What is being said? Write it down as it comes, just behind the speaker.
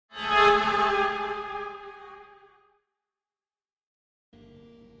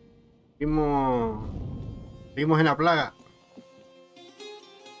Seguimos en la plaga.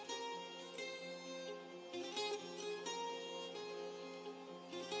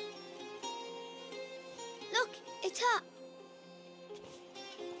 Look, it's up.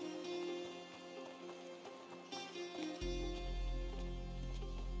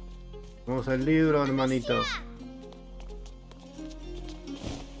 Vamos al libro, hermanito.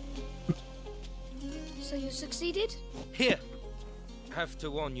 So you succeeded? Here. Have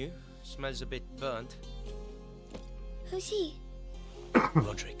to warn you, smells a bit burnt. Who's he?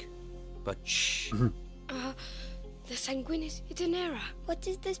 Roderick. But shh. The Sanguinis Itinera. What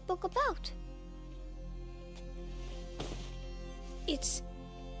is this book about? It's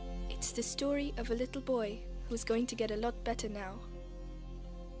the story of a little boy who's going to get a lot better now.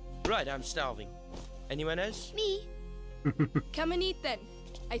 Right, I'm starving. Anyone else? Me? Come and eat then.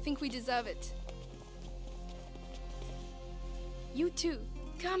 I think we deserve it. You too.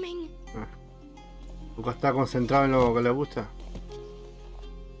 Coming. Lucas está concentrado en lo que le gusta.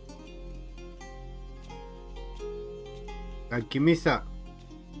 Alquimista.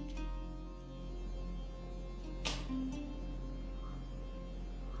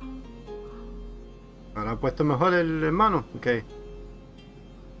 ¿Ahora ha puesto mejor el hermano? Ok.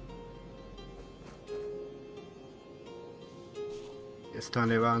 Está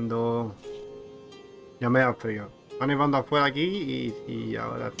nevando. Ya me da frío. Está nevando afuera aquí y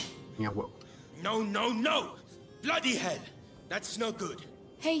ahora ni a huevo. No, no, no! Bloody hell! That's no good.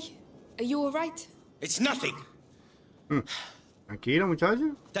 Hey, are you alright? It's nothing. Tranquilo,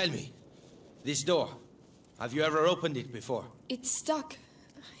 muchacho. Tell me, this door, have you ever opened it before? It's stuck.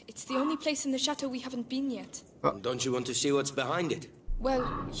 It's the only place in the chateau we haven't been yet. Don't you want to see what's behind it? Well,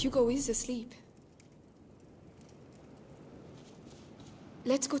 Hugo is asleep.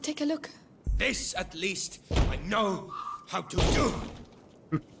 Let's go take a look. This, at least, I know how to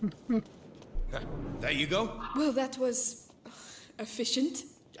do. There you go. Well, that was efficient.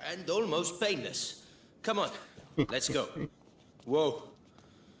 And almost painless. Come on, let's go. Whoa.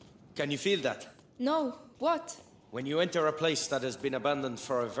 Can you feel that? No, what? When you enter a place that has been abandoned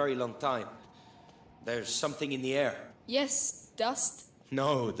for a very long time, there's something in the air. Yes, dust.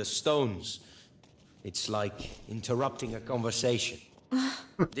 No, the stones. It's like interrupting a conversation.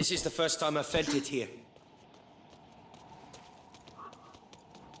 This is the first time I felt it here.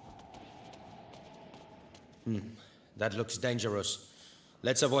 That looks dangerous.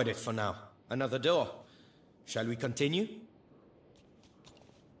 Let's avoid it for now. Another door. Shall we continue?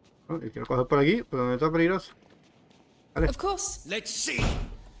 Quiero coger por aquí, por donde está peligroso. Vale. Of course. Let's see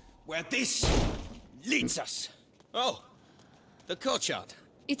where this leads us. Oh, the courtyard.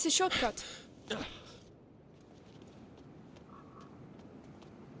 It's a shortcut.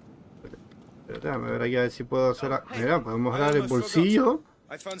 Déjame ver aquí a ver si puedo hacer... Mira, podemos dar el bolsillo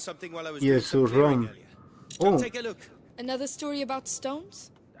I found something while I was y el zurrón. Oh, Take a look. Another story about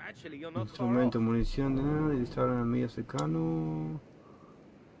stones? Actually, you're not far off. instrumento, munición de nada, y disparo enemigo cercano.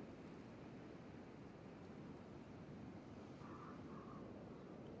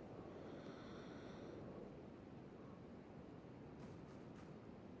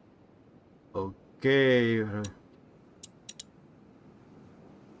 Ok.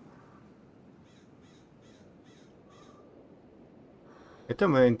 Esto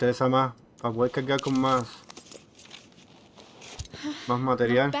me interesa más, para poder cargar con más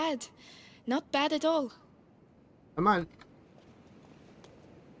material. Not bad. Not bad at all. Está mal.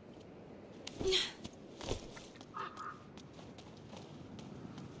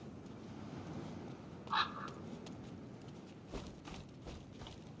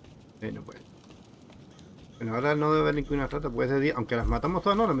 No puede. Bueno, ahora no debe haber ninguna rata, puede ser día. Aunque las matamos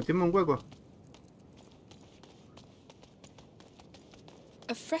todas, no, las metimos en un hueco.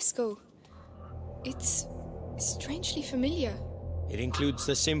 A fresco. It's strangely familiar. It includes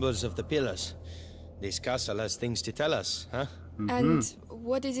the symbols of the pillars. This castle has things to tell us, huh? And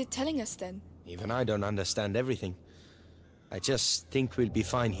what is it telling us then? Even I don't understand everything. I just think we'll be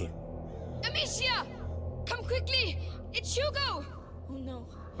fine here. Amicia! Come quickly! It's Hugo! Oh no.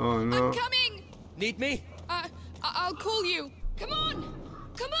 Oh no. I'm coming! Need me? I'll call you. Come on!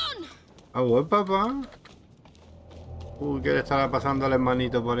 Come on! Ah, bueno, papá. ¿Qué le estará pasando al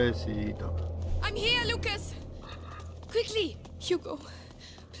hermanito pobrecito? I'm here, Lucas! Quickly! Hugo,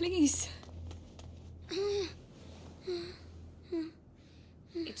 please.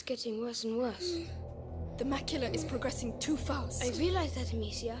 It's getting worse and worse. The macula is progressing too fast. I realize that,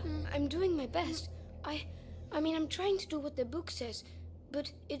 Amicia. I'm doing my best. I mean, I'm trying to do what the book says,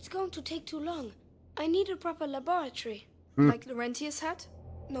 but it's going to take too long. I need a proper laboratory. Like Laurentius had?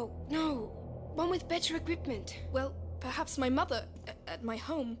 No, one with better equipment. Well, perhaps my mother at my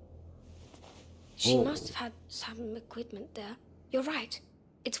home. She Oh. must have had some equipment there. You're right.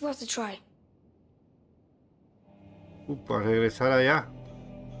 It's worth a try. Para regresar allá.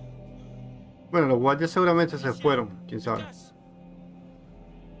 Bueno, los guardias seguramente se fueron, quién sabe.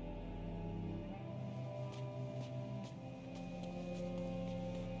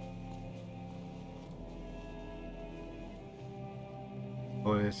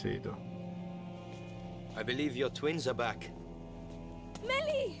 Pobrecito. I believe your twins are back.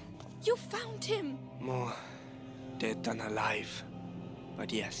 Melly! You found him! More dead than alive.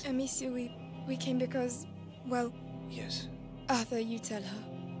 But yes. Amicia, we came because, well, Yes. Arthur, you tell her.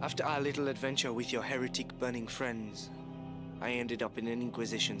 After our little adventure with your heretic burning friends, I ended up in an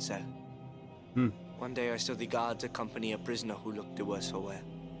Inquisition cell. One day I saw the guards accompany a prisoner who looked the worse for wear.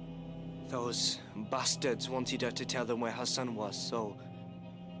 Those bastards wanted her to tell them where her son was, so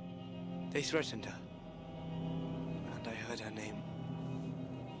they threatened her. And I heard her name.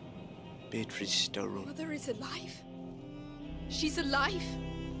 Beatrice Storroom. Mother is alive? She's alive?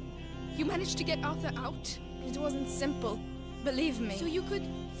 You managed to get Arthur out? It wasn't simple. Believe me. So you could...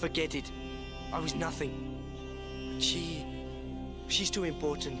 Forget it. I was nothing. But she's too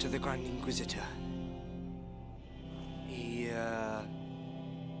important to the Grand Inquisitor. He,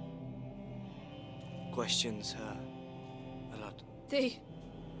 questions her a lot. They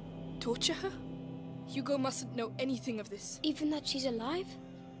torture her? Hugo mustn't know anything of this. Even that she's alive?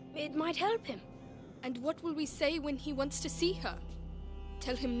 It might help him. And what will we say when he wants to see her?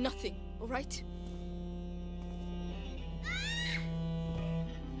 Tell him nothing, all right?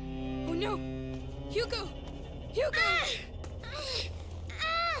 Oh no! Hugo! Hugo!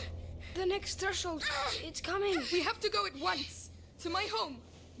 The next threshold. It's coming. We have to go at once! To my home!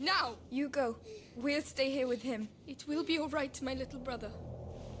 Now! You go. We'll stay here with him. It will be all right, my little brother.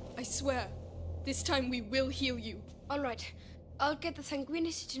 I swear. This time we will heal you. All right. I'll get the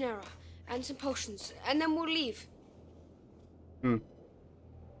Sanguinis Itinera and some potions, and then we'll leave.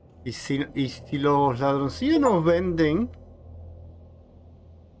 Y si los ladroncillos nos venden...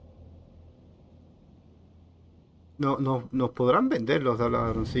 nos podrán vender los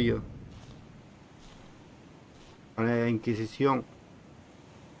ladroncillos. A la Inquisición.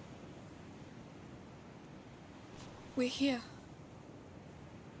 We're here.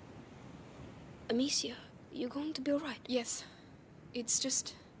 Amicia, you going to be all right? Yes. It's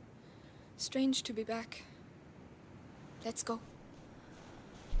just... strange to be back. Let's go.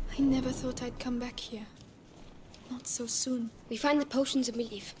 I never thought I'd come back here. Not so soon. We find the potions and we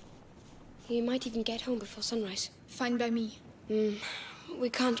leave. We might even get home before sunrise. Fine by me. We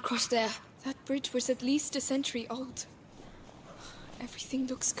can't cross there. That bridge was at least a century old. Everything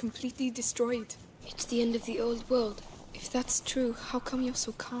looks completely destroyed. It's the end of the old world. If that's true, how come you're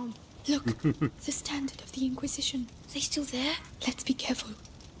so calm? Look, the standard of the Inquisition. Are they still there? Let's be careful.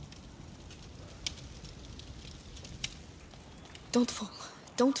 Don't fall.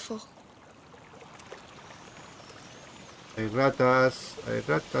 Don't fall. Hay ratas, hay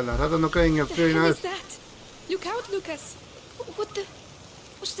ratas. Las ratas no creen en el frío y What nada. is that? Look out, Lucas.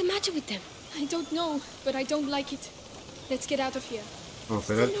 What's the matter with them? I don't know, but I don't like it. Let's get out of here. No,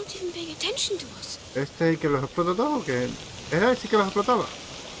 pero They're not even paying attention to us. este es el que los explota todos, que era ese que los explotaba.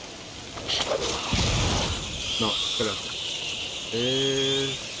 No, espérate.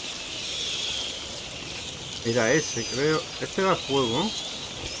 Era ese, creo. Este da fuego,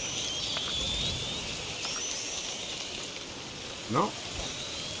 ¿no?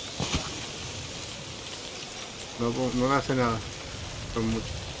 No le hace nada. Son muchos.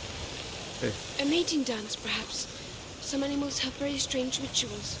 A mating dance, perhaps. Some animals have very strange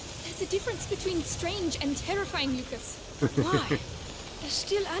rituals. There's a difference between strange and terrifying, Lucas. Why? They're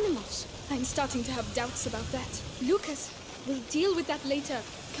still animals. I'm starting to have doubts about that. Lucas, we'll deal with that later.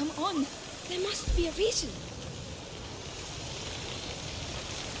 Come on. There must be a reason.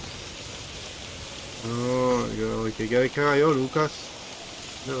 No, ¿qué quieres que haga yo, Lucas?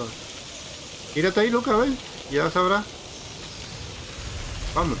 Tírate ahí, Lucas, ven. Ya sabrás.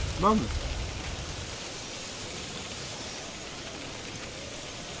 Vamos, vamos.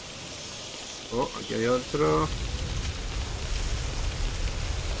 Oh, aquí hay otro.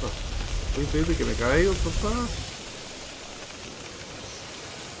 Oh. Uy, que me caigo, papá.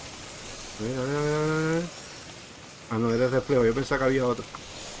 A ver. Ah, no, era reflejo. Yo pensaba que había otro.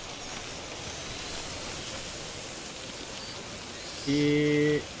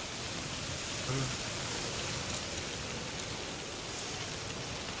 Y...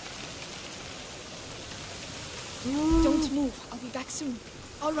 Don't move. I'll be back soon.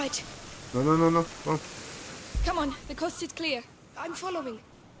 All right. No. Vamos. Come on. The coast is clear. I'm following.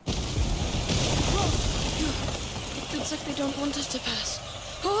 Whoa. It looks like they don't want us to pass.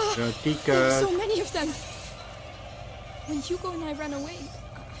 Oh, there Raticas. are so many of them. When Hugo and I ran away,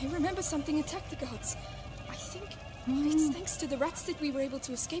 I remember something attacked the guards. I think it's thanks to the rats that we were able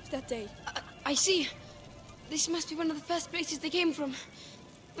to escape that day. I see. This must be one of the first places they came from.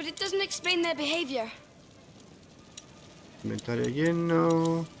 But it doesn't explain their behavior. Inventario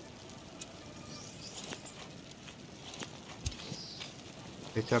lleno.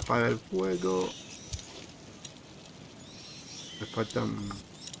 Este apaga el fuego. Me faltan.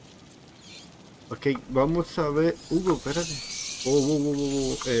 Ok, vamos a ver. Hugo, espérate.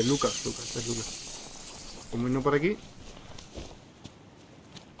 Lucas, es Lucas. Vamos a irnos por aquí.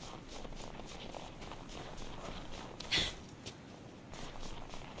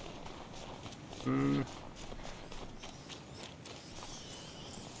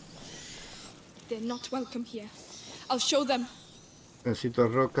 They're not welcome here. I'll show them. Necesito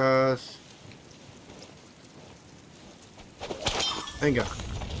rocas. Venga.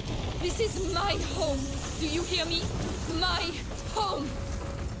 This is my home. Do you hear me? My home.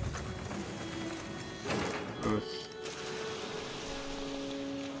 Vamos.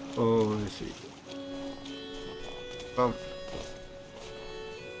 Oh, sí. Vamos.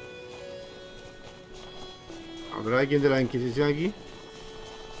 ¿Habrá alguien de la Inquisición aquí?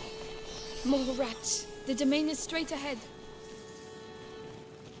 More rats. The domain is straight ahead.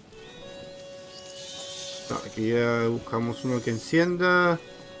 No, aquí ya buscamos uno que encienda.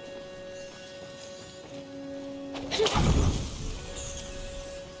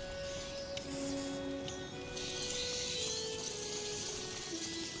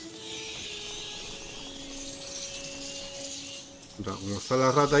 No, como está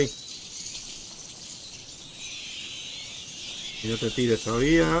la rata ahí. Y no te tires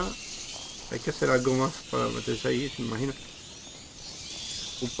todavía. Hay que hacer algo más para meterse ahí, se imagina.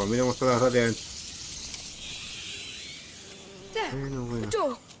 Upa, mira cómo está la rata adentro. Bueno.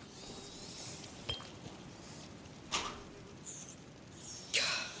 Door.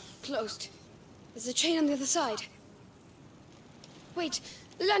 Closed. There's a chain on the other side. Wait,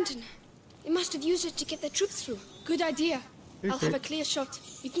 the lantern. They must have used it to get their troops through. Good idea. I'll Okay. have a clear shot.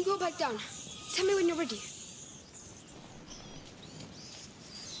 You can go back down. Tell me when you're ready.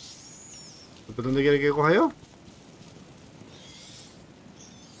 ¿Por dónde quiere que coja yo?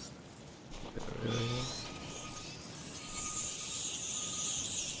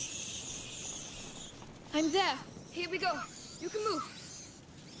 I'm there. Here we go. You can move.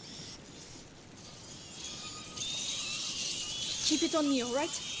 Keep it on me, all right?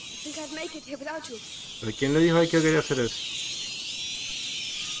 I think I'd make it here without you. ¿Pero quién le dijo a él que quería hacer eso?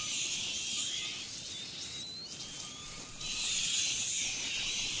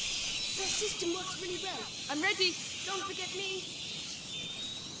 Their system works really well. I'm ready. Don't forget me.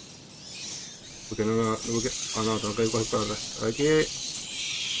 Porque no, porque... Ah, no, tengo que ir con para atrás. Aquí...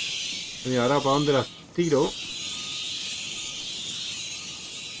 Mira, ahora para dónde las tiro.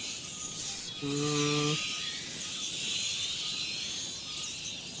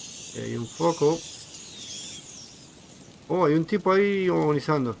 Y hay un foco. Oh, hay un tipo ahí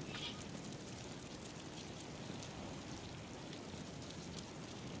agonizando.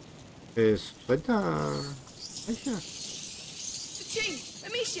 Suelta. Ahí está. The chain.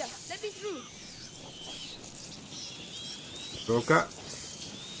 Amicia, let me through. Roca.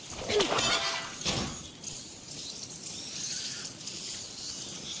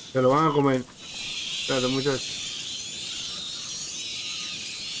 Se lo van a comer. Espérate, muchachos.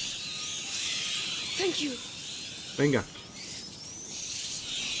 Thank you. Venga.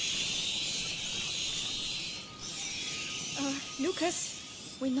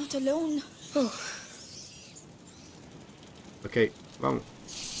 Lucas, we're not alone. Oh, Ok, vamos.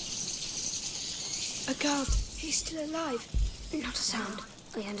 A guard. he's still alive. Not a sound.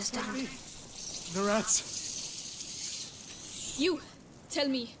 I understand. The rats. You, tell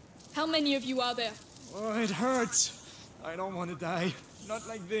me, how many of you are there? Oh, it hurts. I don't want to die. Not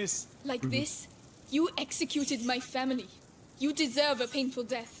like this. Like this? You executed my family. You deserve a painful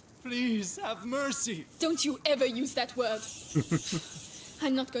death. Please, have mercy. Don't you ever use that word.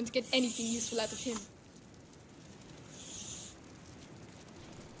 I'm not going to get anything useful out of him.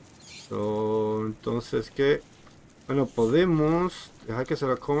 So, entonces, ¿qué? Bueno, podemos dejar que se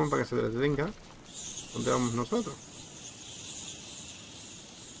lo coman para que se detenga. ¿Dónde vamos nosotros?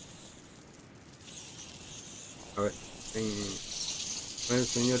 A ver, ven,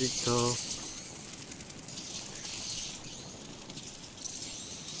 señorito.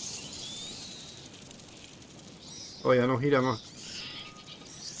 Oh, ya no gira más.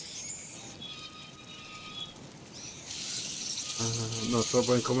 No se lo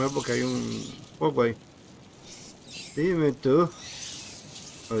pueden comer porque hay un poco ahí. Dime tú.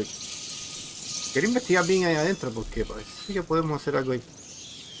 A ver. Quiero investigar bien ahí adentro porque parece que podemos hacer algo ahí.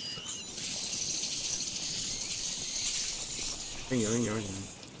 Venga, venga, venga.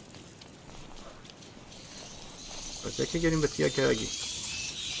 Parece que quiero investigar qué hay aquí.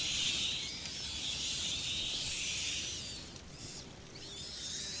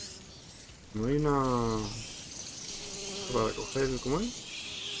 No hay una... para coger, ¿cómo es?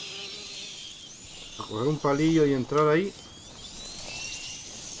 A coger un palillo y entrar ahí.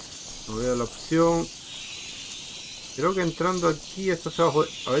 No veo la opción. Creo que entrando aquí esto se va a joder.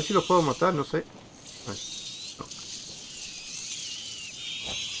 A ver si los puedo matar, no sé. Ay, no.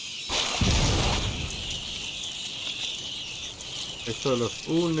 Esto los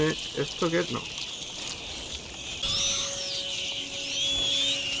une. ¿Esto qué? No.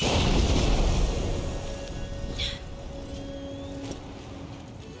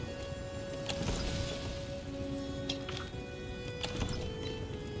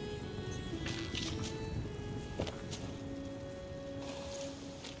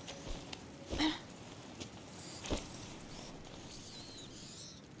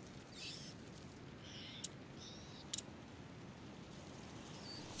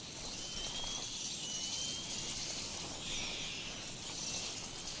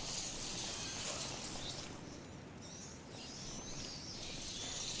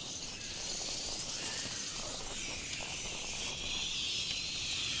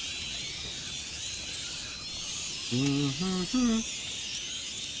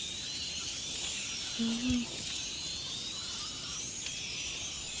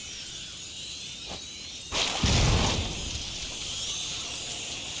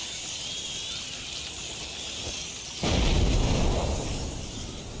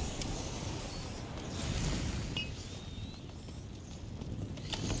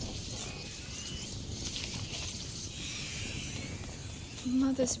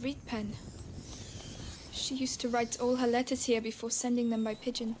 Mother's reed pen. She used to write all her letters here before sending them by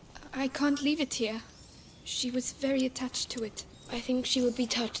pigeon. I can't leave it here. She was very attached to it. I think she would be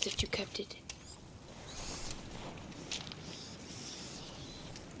touched that you kept it.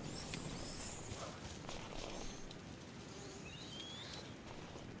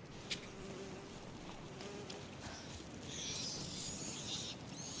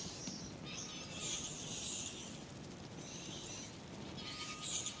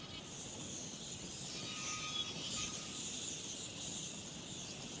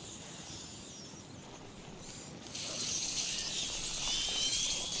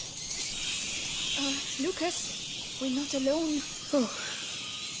 Lucas, we're not alone. Oh.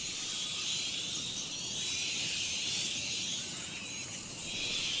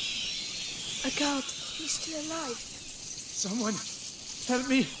 A guard. He's still alive. Someone, help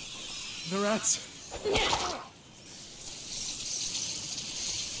me. The rats.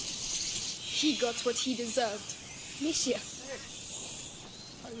 He got what he deserved. Monsieur.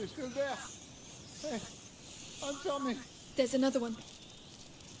 Are you still there? Hey, answer me. There's another one.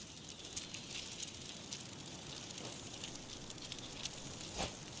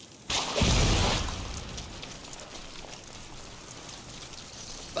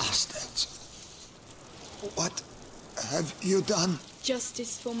 Bastards. What have you done?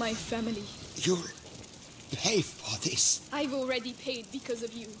 Justice for my family. You'll pay for this. I've already paid because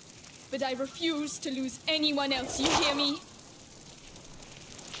of you. But I refuse to lose anyone else, you hear me?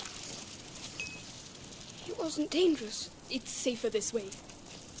 He wasn't dangerous. It's safer this way.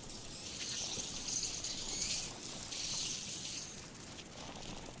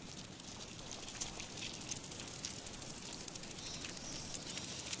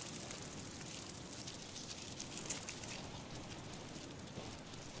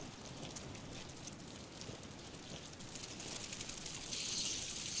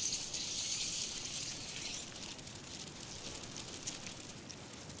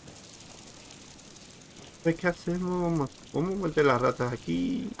 ¿Qué hacemos? Vamos a meter las ratas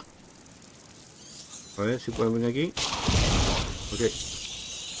aquí. A ver si pueden venir aquí. Ok.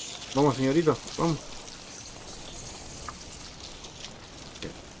 Vamos, señorito, vamos.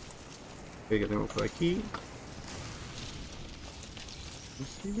 Ok, ¿qué tenemos por aquí?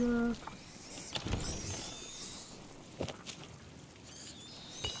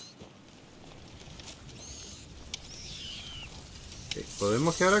 Okay,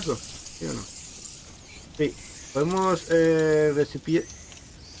 ¿podemos quedar algo? ¿Sí o no? Sí, podemos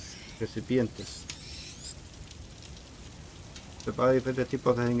recipientes. Prepara diferentes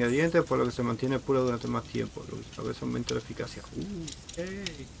tipos de ingredientes, por lo que se mantiene puro durante más tiempo. Lo que a veces aumenta la eficacia.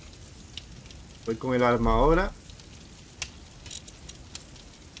 Okay. Voy con el arma ahora.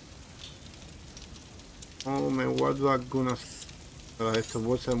 Oh, me guardo algunas Para esto,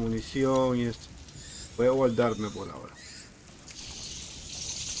 bolsa de munición y esto. Voy a guardarme por ahora.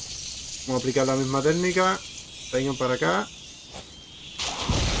 Vamos a aplicar la misma técnica. Vengan para acá.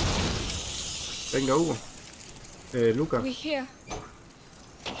 Venga, Hugo. Lucas. We're here.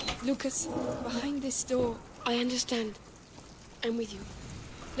 Lucas, behind this door. I understand. I'm with you.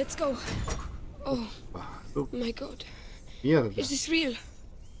 Let's go. Oh, Tú. my God. Mierda. Is this real?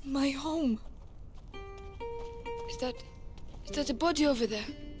 My home. Is that a body over there?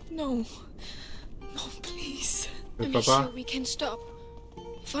 No. No, please. El Amicia, papá. we can stop.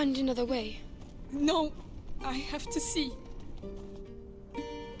 Find another way. No. I have to see.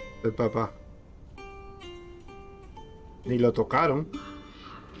 El papá. Ni lo tocaron.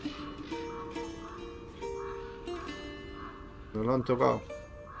 No lo han tocado.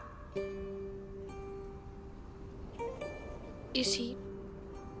 Is he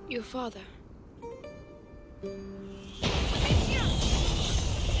your father?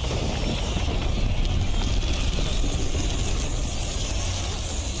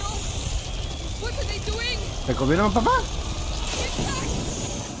 What are they doing? ¿Se comieron al papá?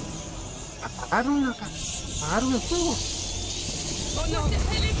 Apagaron el fuego. Oh no. What the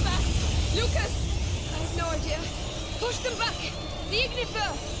hell is that? Lucas! I have no idea. Push them back! The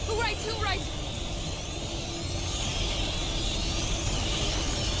ignifer! Who right?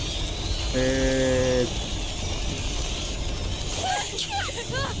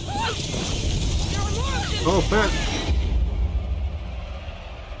 Oh, espera.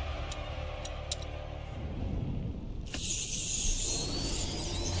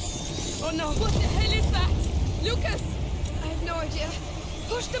 Oh no! What the hell is that? Lucas! I have no idea.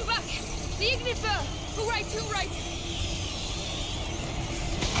 Push them back! The ignifer! Who right?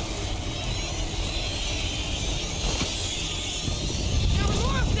 There are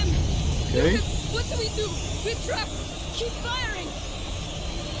more of them! Okay. Lucas, what do? We're trapped! Keep firing!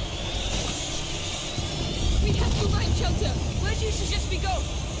 We have to find shelter! Where do you suggest we go?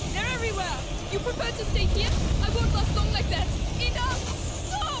 They're everywhere! You prefer to stay here? I won't last long like that! Enough!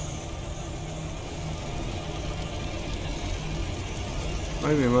 Stop!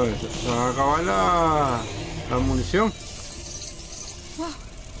 Ay, mi madre, se va a acabar la munición. Wow.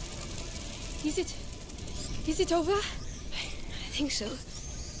 Is it over? I think so.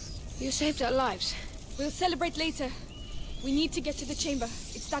 You saved our lives. We'll celebrate later. We need to get to the chamber.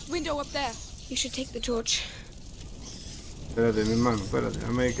 It's that window up there. You should take the torch. Espérate, mi hermano, espérate.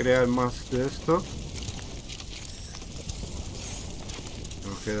 Déjame crear más de esto.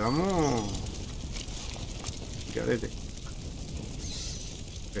 Nos quedamos... Quédate.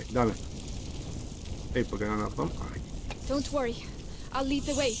 Ok, dame. Ey, ¿por qué no nos vamos? Ay. Don't worry. I'll lead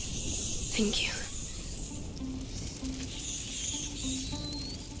the way. Thank you.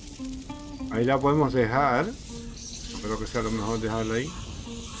 Ahí la podemos dejar. Espero que sea lo mejor dejarla ahí.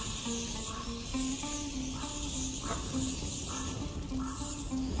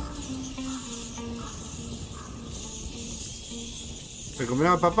 ¿Se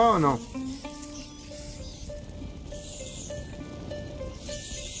comieron al papá o no?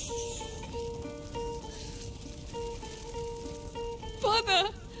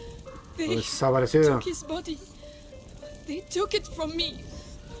 Father! They Desaparecieron. took his body. They took it from me.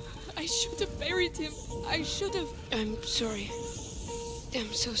 I should have buried him. I should have. I'm sorry.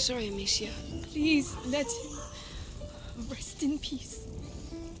 I'm so sorry, Amicia. Please let him rest in peace.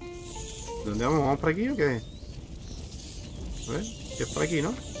 ¿Dónde vamos? ¿Vamos por aquí o qué? A ver, que es por aquí,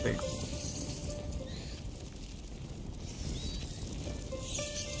 ¿no? Sí.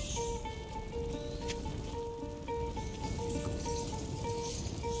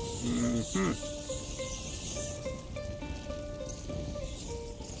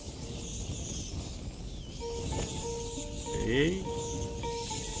 Sí.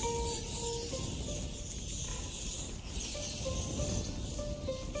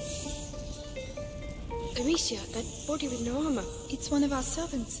 Amicia, that body with no armor. It's one of our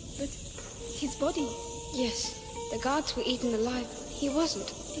servants, but his body. Yes, the guards were eaten alive. He wasn't.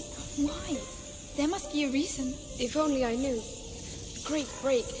 Why? There must be a reason. If only I knew. The Great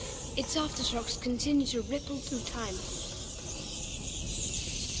Break. Its aftershocks continue to ripple through time.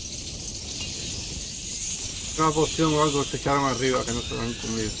 Una poción o algo se echaron arriba que no se lo han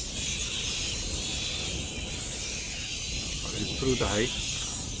comido. Hay frutas ahí.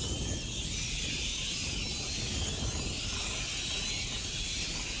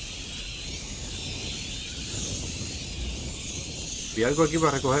 ¿Y algo aquí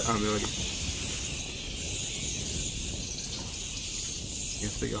para recoger? Ah, mira aquí. En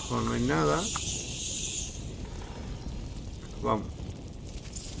este cajón no hay nada. Vamos.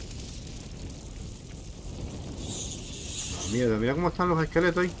 Mierda, mira cómo están los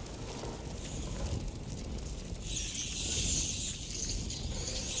esqueletos ahí.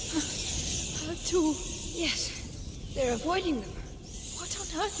 Her too. Yes, they're avoiding them. What on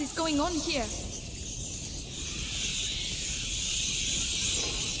earth is going on here?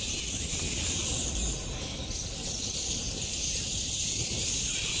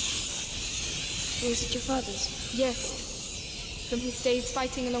 Was it your father's? Yes. From his days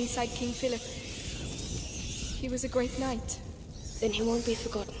fighting alongside King Philip. He was a great knight. Then he won't be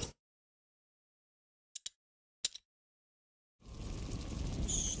forgotten.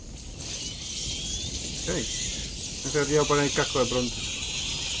 Okay. Me he olvidado poner el casco de pronto.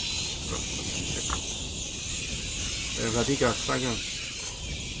 Raticas, sacan.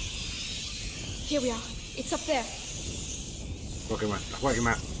 Here we are. It's up there. Voy a quemar, las voy a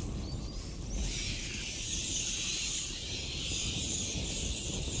quemar.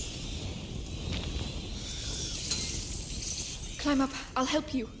 Climb up. I'll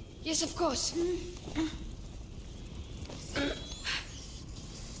help you. Yes, of course.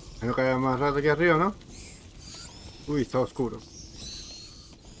 No cae más rato aquí arriba, ¿no? Uy, está oscuro.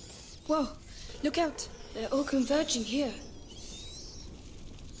 Whoa. Look out. They're all converging here.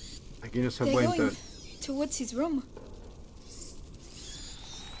 Aquí no se They're puede going entrar. towards his room.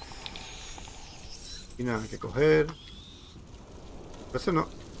 Aquí nada que coger. Eso no.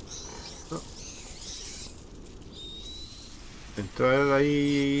 No. Entrar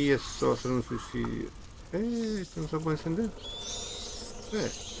ahí, eso va a ser un suicidio. Esto no se puede encender.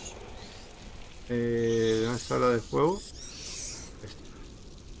 ¿Dónde está la de fuego?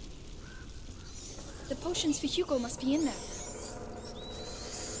 The potions for Hugo must be in there.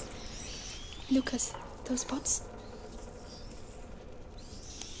 Lucas, those pots?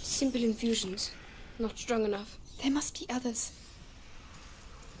 Simple infusions. Not strong enough. There must be others.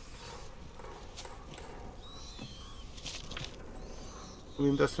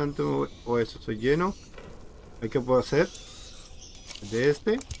 Mientras tanto, o eso, estoy lleno. ¿Qué puedo hacer? De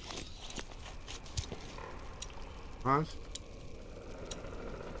este. Más.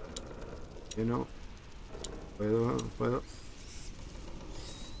 Lleno. Puedo, no puedo.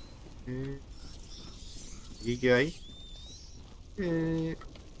 ¿Y qué hay?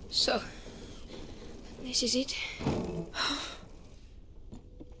 So, this is it.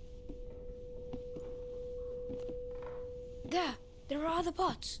 There are other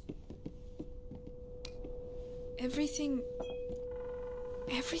pots. Everything's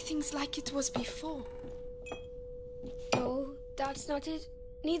like it was before. No, that's not it.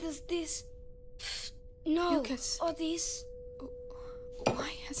 Neither's this. No, Lucas. or this.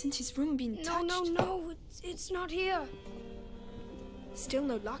 Why hasn't his room been touched? No, it's not here. Still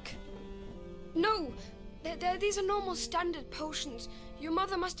no luck? No, these are normal standard potions. Your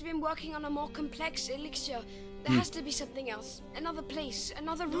mother must have been working on a more complex elixir. There has to be something else. Another place,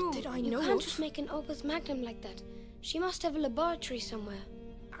 another room. Not that I You know can't of. just make an opus magnum like that. She must have a laboratory somewhere.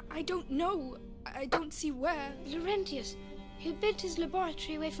 I don't know. I don't see where. Laurentius, he built his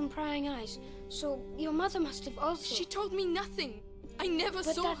laboratory away from prying eyes. So your mother must have also... She told me nothing. I never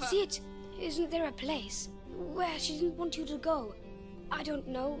But saw that's her. it. Isn't there a place where she didn't want you to go? I don't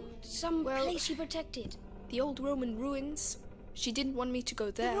know. Some place she protected. The old Roman ruins. She didn't want me to go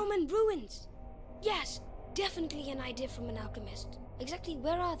there. The Roman ruins. Yes, definitely an idea from an alchemist. Exactly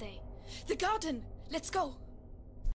where are they? The garden. Let's go.